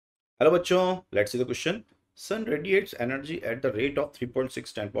Hello बच्चों, let's see the question. Sun radiates energy at the rate of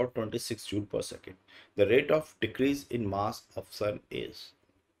 3.6 10 power 26 joule per second. The rate of decrease in mass of sun is.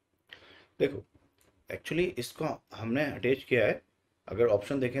 देखो, actually इसको हमने attach किया है. अगर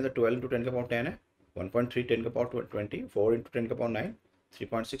option देखें तो 12 into 10 का पावर 10 है, 1.3 10 का पावर 20, 4 इंटू 10 का पावर 9,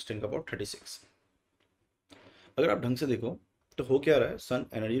 3.6 10 का पावर 36. अगर आप ढंग से देखो तो हो क्या रहा है, सन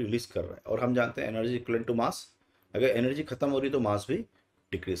एनर्जी रिलीज कर रहा है और हम जानते हैं एनर्जी इक्वल टू मास. अगर एनर्जी खत्म हो रही है तो मास भी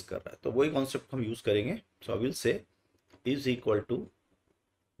डिक्रीज कर रहा है. तो वही कॉन्सेप्ट हम यूज करेंगे. सो I will say is equal to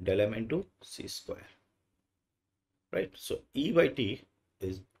del m into c square, right? So E by T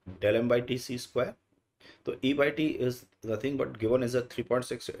is del m by T c square. So E by T is nothing but given as a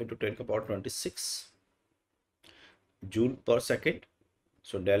 3.6 into 10 to the power 26 joule per second.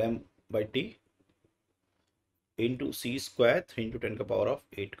 So del m by T into c square 3 into 10 to the power of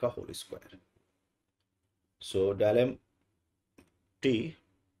 8 का whole square. So del m T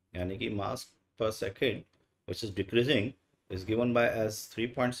यानी कि mass per second which is decreasing is given by as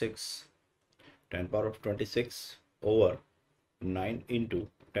 3.6 10 power of 26 over 9 into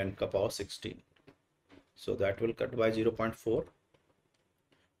 10 ka power 16. So that will cut by 0.4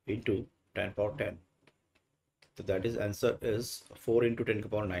 into 10 power 10. So that is answer is 4 into 10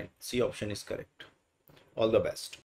 ka power 9. C option is correct. All the best.